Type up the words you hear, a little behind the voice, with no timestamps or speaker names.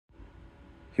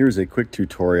Here's a quick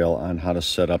tutorial on how to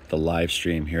set up the live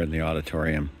stream here in the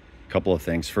auditorium. A couple of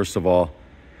things. First of all,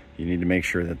 you need to make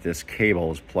sure that this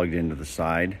cable is plugged into the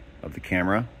side of the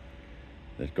camera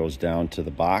that goes down to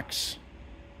the box.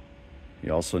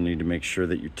 You also need to make sure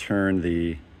that you turn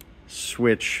the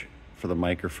switch for the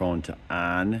microphone to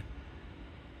on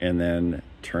and then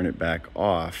turn it back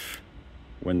off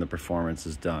when the performance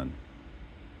is done.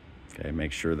 Okay,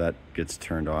 make sure that gets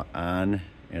turned on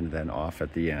and then off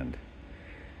at the end.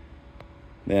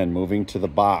 Then moving to the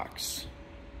box.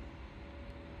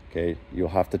 Okay, you'll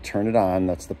have to turn it on.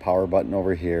 That's the power button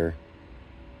over here.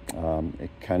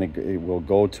 It will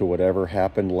go to whatever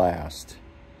happened last.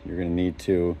 You're going to need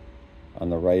to, on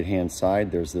the right hand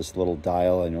side, there's this little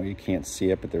dial. I know you can't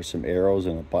see it, but there's some arrows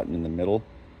and a button in the middle.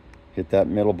 Hit that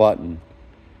middle button,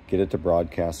 get it to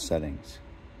broadcast settings.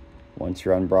 Once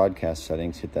you're on broadcast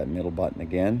settings, hit that middle button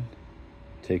again.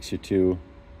 Takes you to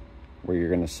where you're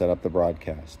going to set up the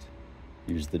broadcast.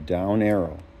 Use the down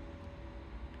arrow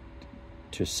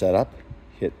to set up.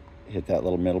 Hit that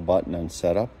little middle button on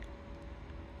setup.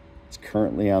 It's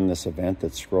currently on this event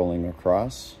that's scrolling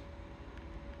across.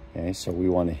 Okay, so we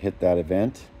want to hit that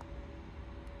event,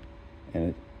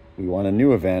 and we want a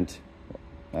new event.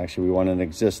 Actually, we want an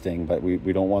existing, but we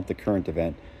don't want the current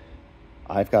event.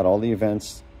 I've got all the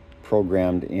events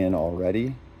programmed in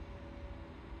already.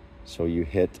 So you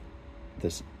hit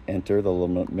this enter, the little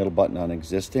middle button on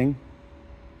existing.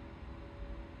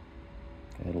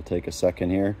 It'll take a second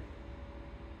here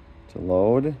to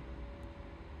load,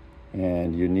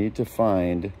 and you need to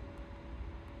find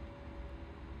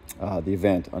the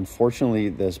event. Unfortunately,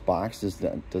 this box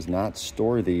does not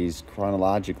store these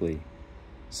chronologically,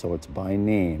 so it's by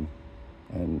name,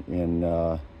 and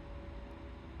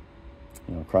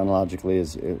chronologically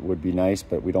it would be nice,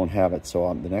 but we don't have it.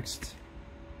 So the next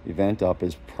event up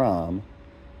is prom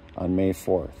on May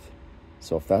 4th.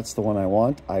 So if that's the one I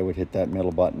want, I would hit that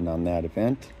middle button on that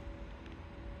event,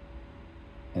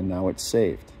 and now it's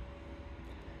saved.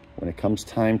 When it comes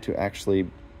time to actually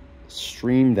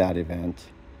stream that event,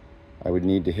 I would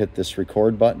need to hit this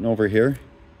record button over here.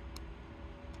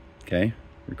 Okay,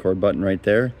 record button right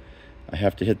there. I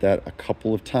have to hit that a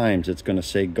couple of times. It's going to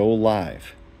say go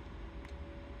live.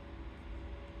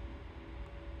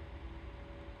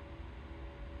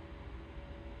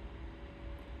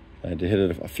 I had to hit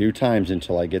it a few times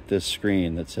until I get this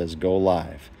screen that says go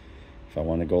live. If I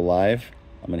want to go live,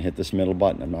 I'm going to hit this middle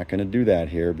button. I'm not going to do that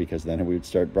here because then we would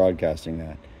start broadcasting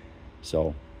that.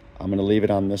 So I'm going to leave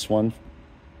it on this one,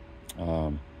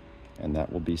 and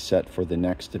that will be set for the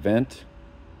next event.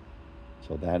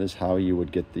 So that is how you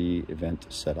would get the event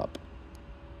set up.